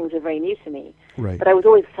 All those things are very new to me. Right. But I was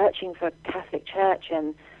always searching for a Catholic church,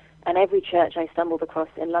 and every church I stumbled across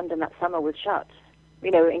in London that summer was shut,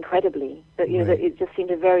 incredibly. That it just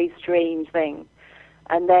seemed a very strange thing.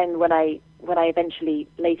 And then when I eventually,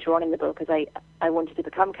 later on in the book, as I wanted to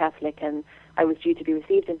become Catholic and I was due to be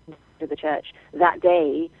received into the church, that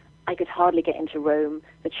day I could hardly get into Rome.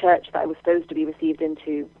 The church that I was supposed to be received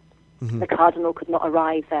into, the cardinal could not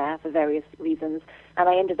arrive there for various reasons, and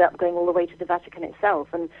I ended up going all the way to the Vatican itself,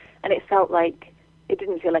 and it felt like, it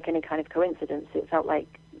didn't feel like any kind of coincidence. It felt like,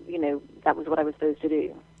 that was what I was supposed to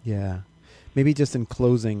do. Yeah. Maybe just in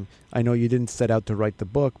closing, I know you didn't set out to write the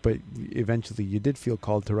book, but eventually you did feel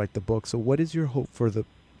called to write the book. So what is your hope for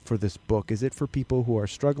this book? Is it for people who are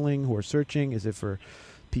struggling, who are searching? Is it for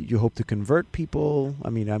you hope to convert people? I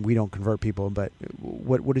mean, we don't convert people, but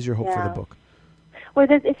what is your hope for the book? Well,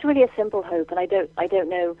 it's really a simple hope, and I don't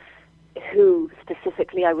know who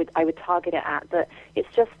specifically I would target it at, but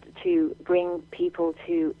it's just to bring people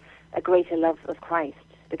to a greater love of Christ,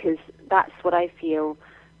 because that's what I feel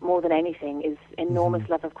more than anything is enormous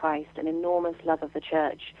love of Christ, an enormous love of the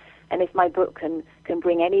church. And if my book can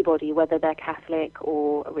bring anybody, whether they're Catholic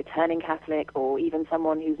or a returning Catholic or even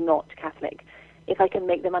someone who's not Catholic, if I can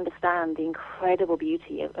make them understand the incredible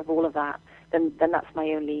beauty of all of that, then that's my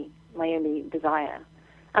only desire.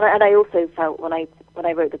 And I also felt when I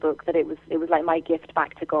wrote the book that it was like my gift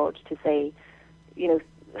back to God to say,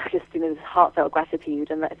 just this heartfelt gratitude,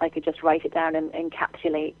 and that if I could just write it down and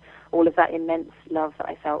encapsulate all of that immense love that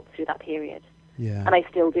I felt through that period. Yeah. And I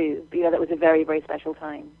still do. That was a very, very special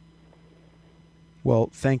time. Well,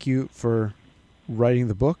 thank you for writing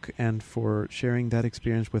the book and for sharing that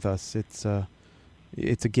experience with us. It's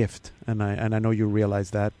a gift, and I know you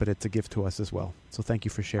realize that, but it's a gift to us as well. So thank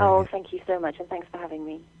you for sharing. Oh, thank you so much, and thanks for having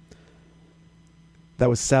me. That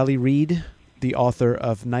was Sally Reid, the author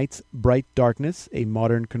of Night's Bright Darkness, a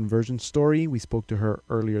modern conversion story. We spoke to her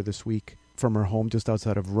earlier this week from her home just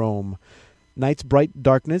outside of Rome. Night's Bright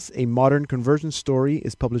Darkness, a modern conversion story,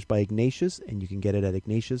 is published by Ignatius, and you can get it at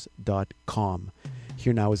ignatius.com.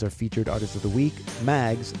 Here now is our featured artist of the week,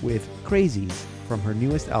 Mags, with Crazies from her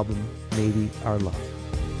newest album, Maybe Our Love.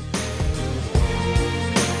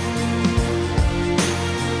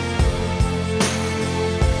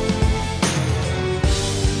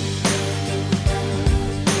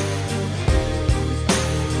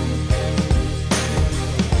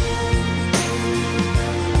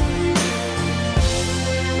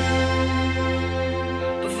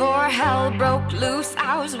 Broke loose,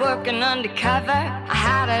 I was working undercover. I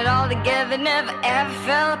had it all together, never ever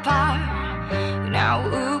fell apart. Now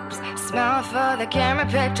oops, smile for the camera,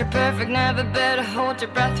 picture perfect, never better hold your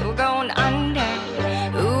breath, we're going under.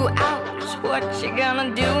 Ooh, ouch, what you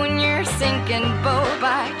gonna do when you're sinking boat,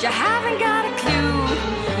 but you haven't got a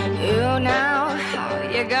clue. Ooh, now, how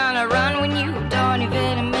you gonna run when you don't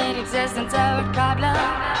even admit existence of a problem?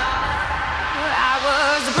 I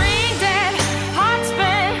was brain dead, heart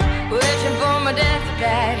spent, wishing for my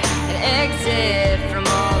deathbed, an exit from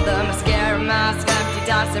all the mascara, mask, empty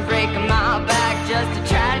toss and break them all back just to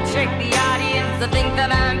try to trick the audience to think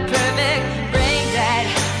that I'm perfect. Brain dead,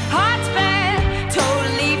 heart spent,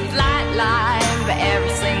 totally flatline, but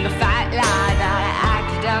every single fat lie that I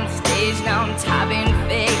acted on stage, now I'm typing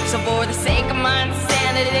fake. So for the sake of my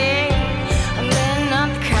insanity, I'm letting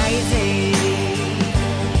up crazy.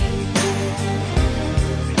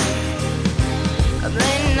 I'm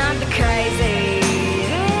letting out the crazy.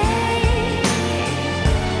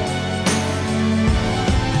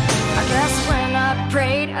 I guess when I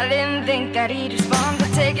prayed, I didn't think that he'd respond,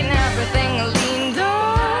 but taking everything I leaned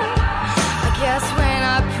on. I guess when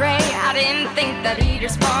I prayed, I didn't think that he'd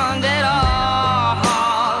respond at all.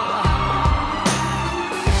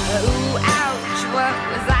 Ooh, ouch, what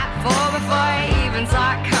was that for? Before I even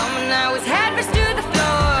saw it coming, I was head first to the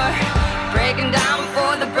floor, breaking down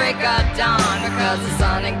before the break of dawn, because the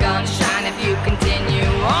sun ain't gonna shine if you continue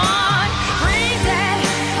on. Brain dead,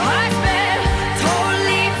 heart spent,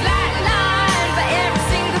 totally flatline, but every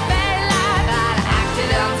single fat lie that I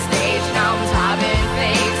acted on stage, now I'm typing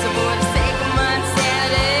fake. So for the sake of my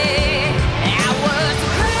insanity, I was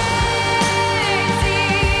crazy.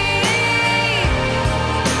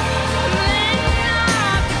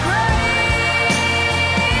 Not the crazies.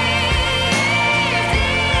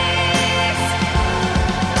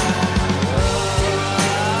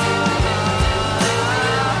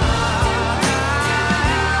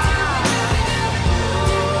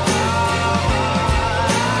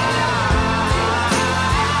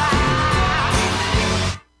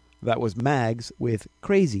 That was Mags with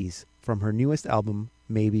Crazies from her newest album,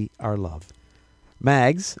 Maybe Our Love.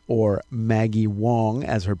 Mags, or Maggie Wong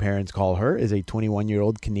as her parents call her, is a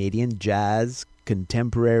 21-year-old Canadian jazz,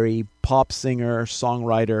 contemporary, pop singer,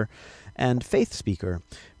 songwriter, and faith speaker.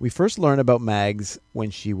 We first learned about Mags when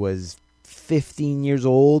she was 15 years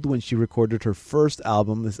old, when she recorded her first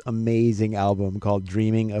album, this amazing album called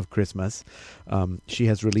Dreaming of Christmas. She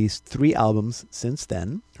has released 3 albums since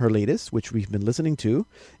then. Her latest, which we've been listening to,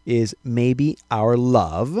 is Maybe Our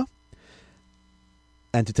Love.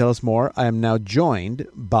 And to tell us more, I am now joined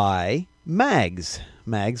by Mags.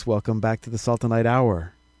 Mags, welcome back to the Salt and Light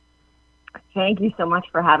Hour. Thank you so much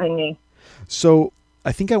for having me. So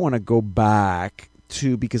I think I want to go back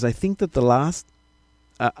to, because I think that the last,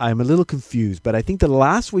 I'm a little confused, but I think the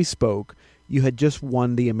last we spoke, you had just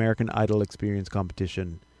won the American Idol Experience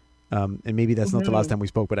competition. And maybe that's not the last time we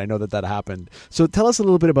spoke, but I know that happened. So tell us a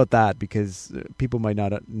little bit about that, because people might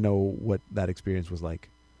not know what that experience was like.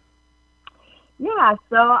 Yeah,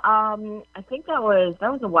 so I think that was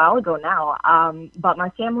a while ago now. But my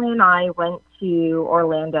family and I went to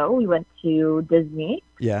Orlando. We went to Disney.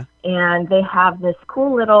 Yeah. And they have this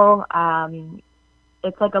cool little,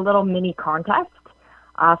 it's like a little mini contest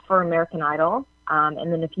for American Idol.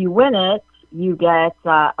 And then if you win it, you get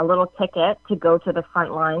a little ticket to go to the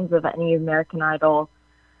front lines of any American Idol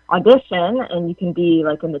audition, and you can be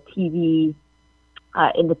like in the TV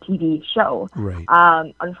show. Right.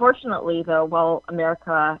 Unfortunately, though, while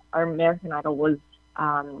our American Idol was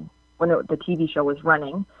when the TV show was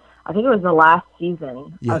running, I think it was the last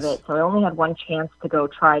season of it, so I only had one chance to go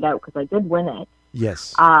try it out because I did win it.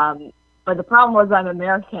 Yes. But the problem was I'm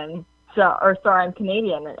American. I'm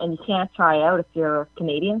Canadian, and you can't try out if you're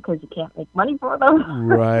Canadian because you can't make money for them.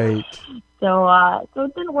 Right. So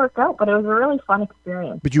it didn't work out, but it was a really fun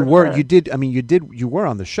experience. But you were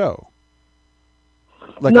on the show.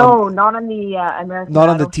 Like not on the American Not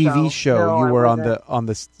Idol on the TV show. No, you were on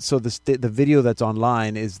the so the video that's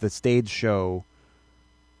online is the stage show.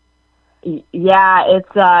 Yeah,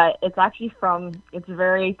 it's actually it's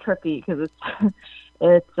very trippy because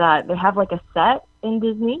it's they have like a set in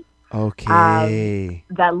Disney. Okay.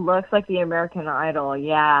 That looks like the American Idol,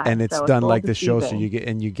 yeah. And it's done like the show, so you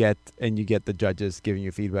get the judges giving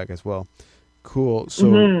you feedback as well. Cool.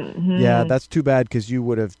 So yeah, that's too bad because you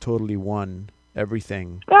would have totally won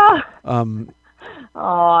everything.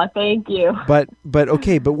 Oh, thank you. But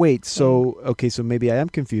okay, but wait. So maybe I am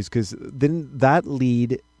confused because didn't that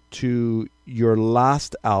lead to your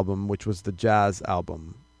last album, which was the jazz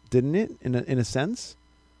album? Didn't it? In a sense,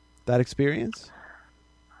 that experience.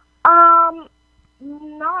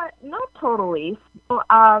 Not totally. So,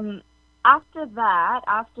 after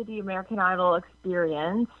the American Idol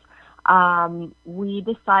experience, we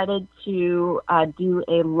decided to do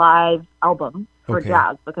a live album for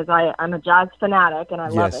jazz because I'm a jazz fanatic and I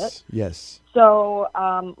love it. Yes. So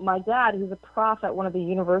my dad, who's a prof at one of the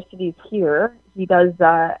universities here, he does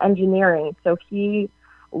engineering. So he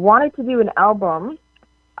wanted to do an album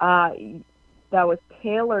that was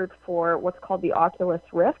tailored for what's called the Oculus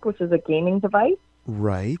Rift, which is a gaming device.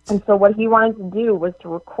 Right. And so what he wanted to do was to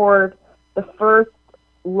record the first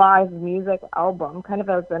live music album, kind of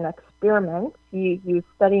as an experiment. He was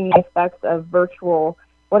studying the effects of virtual.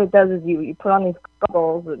 What it does is you put on these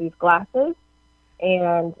goggles or these glasses,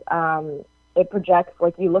 and it projects,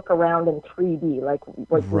 like you look around in 3D, like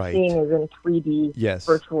what you're seeing is in 3D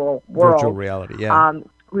virtual world. Virtual reality, yeah.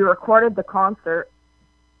 We recorded the concert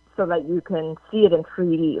so that you can see it in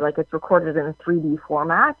 3D, like it's recorded in a 3D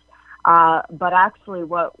format. But actually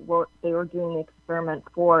what they were doing the experiment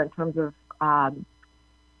for in terms of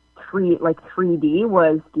 3D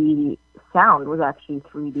was the sound was actually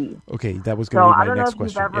 3D. Okay, that was going to be my next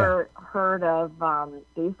question. So I don't know if you've ever heard of,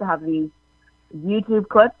 they used to have these YouTube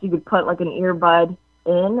clips. You could put like an earbud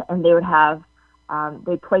in and they would have,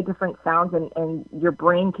 they play different sounds and your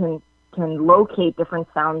brain can locate different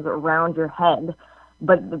sounds around your head.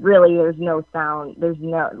 But really, there's no sound.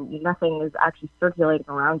 Nothing is actually circulating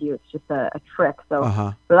around you. It's just a trick. So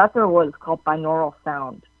that's what it was. It's called binaural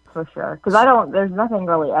sound for sure. Because there's nothing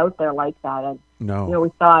really out there like that. And, no. We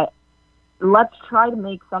thought, let's try to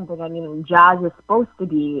make something. I mean, jazz is supposed to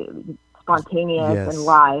be spontaneous and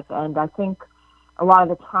live. And I think a lot of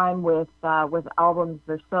the time with albums,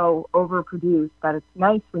 they're so overproduced that it's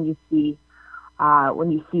nice when you see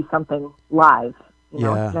something live. It's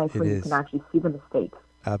nice when you can actually see the mistakes.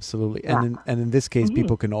 Absolutely. Yeah. And in this case,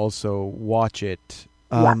 people can also watch it.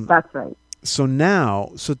 Yeah, that's right. So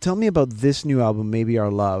tell me about this new album, Maybe Our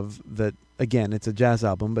Love, that, again, it's a jazz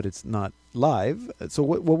album, but it's not live. So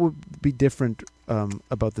what would be different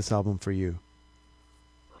about this album for you?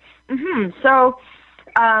 So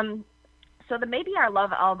So the Maybe Our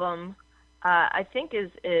Love album, I think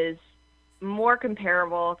is more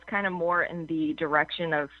comparable. It's kind of more in the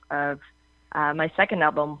direction of my second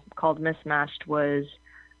album called Mismatched was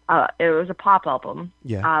it was a pop album.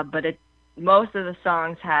 Yeah. But most of the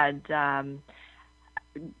songs had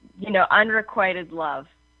unrequited love,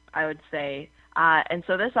 I would say. And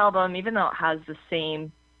so this album, even though it has the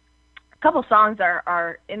same couple songs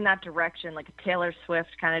are in that direction, like a Taylor Swift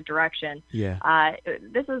kind of direction. Yeah.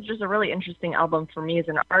 This is just a really interesting album for me as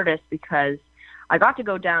an artist because I got to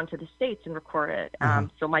go down to the States and record it.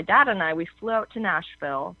 So my dad and I, we flew out to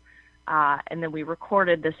Nashville, and then we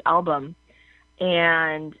recorded this album.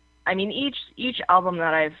 And I mean, each album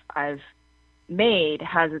that I've made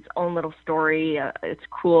has its own little story, its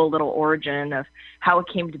cool little origin of how it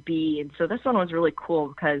came to be. And so this one was really cool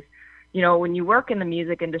because, you know, when you work in the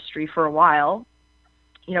music industry for a while,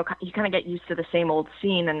 you know, you kind of get used to the same old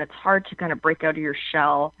scene, and it's hard to kind of break out of your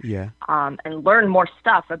shell, and learn more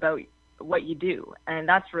stuff about what you do. And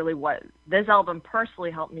that's really what this album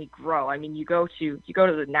personally helped me grow. I mean, you go to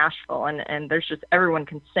the Nashville, and there's just everyone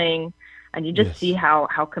can sing, and you just see how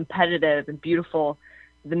competitive and beautiful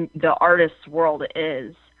the artist's world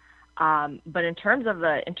is. But in terms of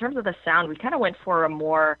the sound, we kind of went for a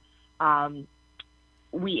more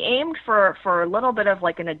we aimed for a little bit of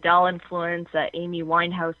like an Adele influence, Amy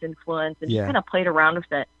Winehouse influence, and just kind of played around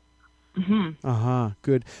with it.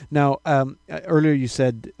 Good. Now, earlier you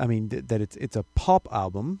said, I mean, that it's a pop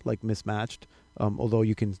album, like Mismatched, although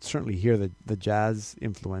you can certainly hear the jazz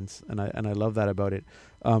influence, and I love that about it.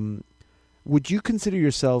 Would you consider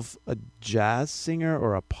yourself a jazz singer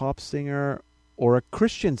or a pop singer or a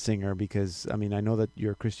Christian singer? Because, I mean, I know that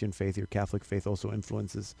your Christian faith, your Catholic faith also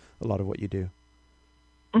influences a lot of what you do.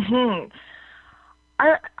 I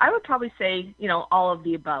would probably say, you know, all of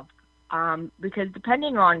the above, because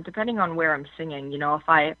depending on where I'm singing, you know, if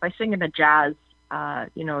I sing in a jazz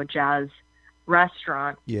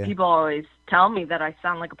restaurant, people always tell me that I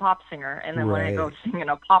sound like a pop singer, and then when I go sing in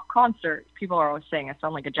a pop concert, people are always saying I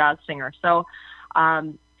sound like a jazz singer. So,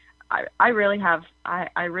 I really,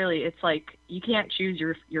 it's like you can't choose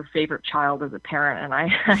your favorite child as a parent, and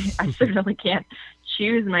I certainly can't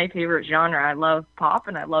choose my favorite genre. I love pop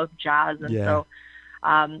and I love jazz, and so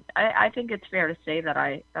I think it's fair to say that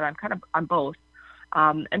I'm both.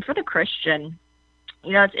 And for the Christian,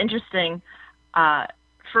 you know, it's interesting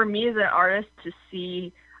for me as an artist to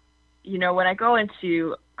see, you know, when I go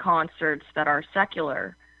into concerts that are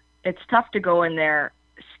secular, it's tough to go in there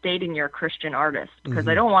stating you're a Christian artist, because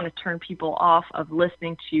I don't want to turn people off of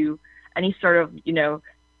listening to any sort of, you know,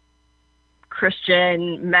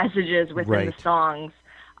 Christian messages within the songs.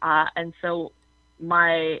 And so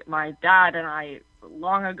my dad and I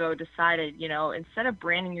long ago decided, you know, instead of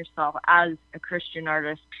branding yourself as a Christian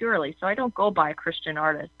artist purely, so I don't go by a Christian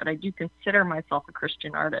artist, but I do consider myself a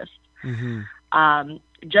Christian artist.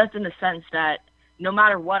 Just in the sense that no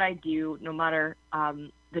matter what I do, no matter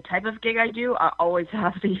the type of gig I do, I'm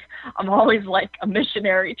always like a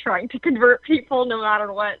missionary trying to convert people no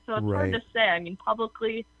matter what. So it's hard to say. I mean,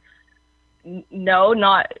 publicly, no,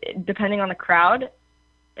 not depending on the crowd.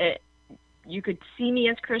 You could see me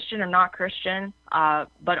as Christian or not Christian,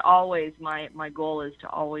 but always my goal is to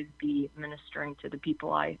always be ministering to the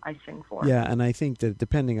people I sing for. Yeah, and I think that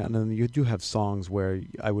depending on, you do have songs where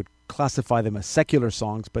I would classify them as secular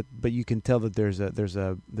songs, but you can tell that there's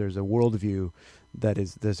a worldview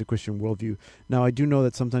there's a Christian worldview. Now, I do know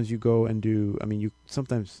that sometimes you go and do, I mean, you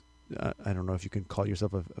sometimes, I don't know if you can call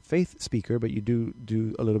yourself a faith speaker, but you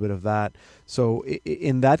do a little bit of that. So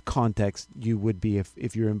in that context, you would be,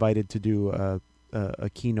 if you're invited to do a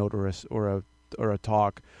keynote or a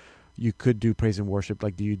talk, you could do praise and worship.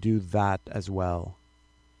 Like, do you do that as well?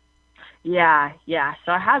 Yeah.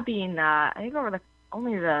 So I have been, I think over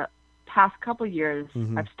only the past couple of years,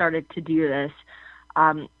 I've started to do this.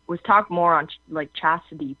 Was talk more on like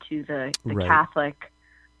chastity to the Catholic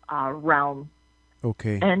realm.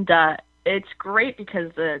 Okay. And it's great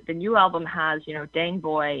because the new album has, you know, Dang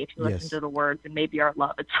Boy, if you listen to the words, and Maybe Our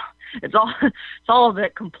Love. It's all a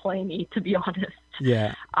bit complainy, to be honest.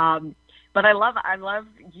 Yeah. But I love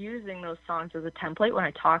using those songs as a template when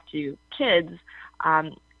I talk to kids,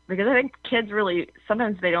 because I think kids really,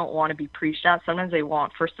 sometimes they don't want to be preached at. Sometimes they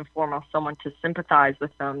want, first and foremost, someone to sympathize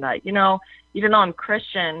with them, that, you know, even though I'm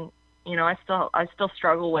Christian, you know, I still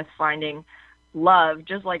struggle with finding love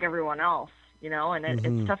just like everyone else, you know, and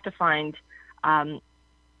it's tough to find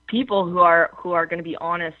people who are going to be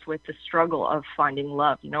honest with the struggle of finding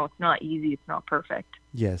love. You know, it's not easy, it's not perfect.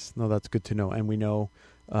 Yes, no, that's good to know. And we know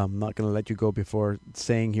I'm not going to let you go before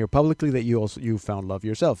saying here publicly that you found love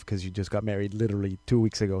yourself, because you just got married literally 2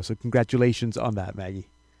 weeks ago. So congratulations on that, Maggie.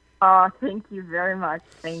 Thank you very much.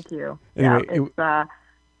 Thank you. Anyway,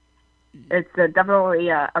 it's definitely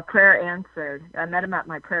a prayer answered. I met him at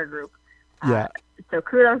my prayer group. Yeah. So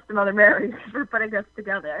kudos to Mother Mary for putting us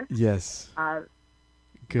together. Yes.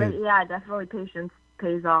 Good. But yeah, definitely patience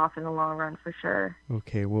pays off in the long run for sure.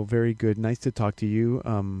 Okay, well, very good. Nice to talk to you.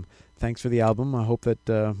 Thanks for the album. I hope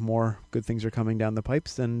that more good things are coming down the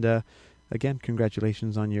pipes. And again,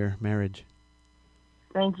 congratulations on your marriage.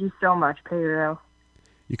 Thank you so much, Pedro.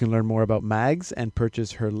 You can learn more about Mags and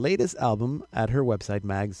purchase her latest album at her website,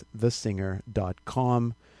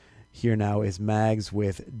 magsthesinger.com. Here now is Mags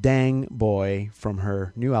with Dang Boy from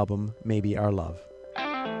her new album, Maybe Our Love.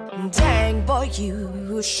 Dang boy,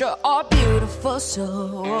 you sure are beautiful,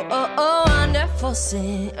 so wonderful,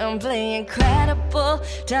 simply incredible,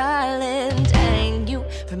 darling. Dang you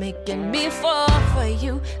for making me fall for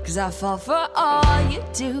you, 'cause I fall for all you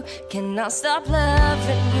do. Cannot stop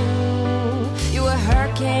loving you. You a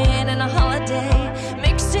hurricane and a holiday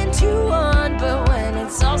mixed into one, but when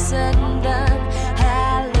it's all said and done,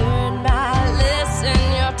 I learned my lesson.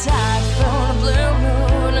 You're tired from a blue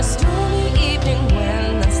moon, a stormy evening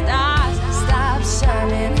when the stars stop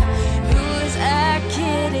shining. Who's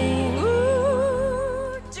kidding?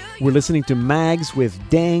 We're listening to Mags with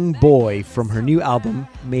Dang Boy from her new album,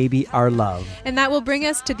 Maybe Our Love. And that will bring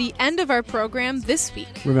us to the end of our program this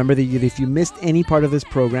week. Remember that if you missed any part of this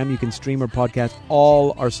program, you can stream or podcast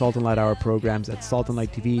all our Salt and Light Hour programs at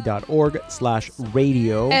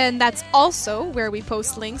saltandlighttv.org/radio. And that's also where we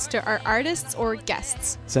post links to our artists or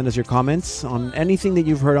guests. Send us your comments on anything that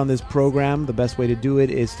you've heard on this program. The best way to do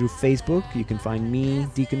it is through Facebook. You can find me,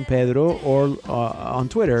 Deacon Pedro, or on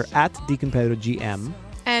Twitter at Deacon Pedro GM.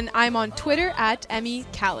 And I'm on Twitter at Emmy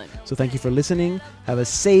Callan. So thank you for listening. Have a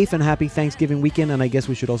safe and happy Thanksgiving weekend. And I guess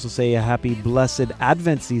we should also say a happy blessed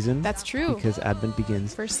Advent season. That's true. Because Advent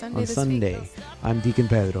begins First Sunday on Sunday. Week. I'm Deacon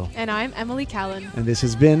Pedro. And I'm Emily Callan. And this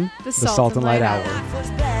has been the Salt and Light Hour.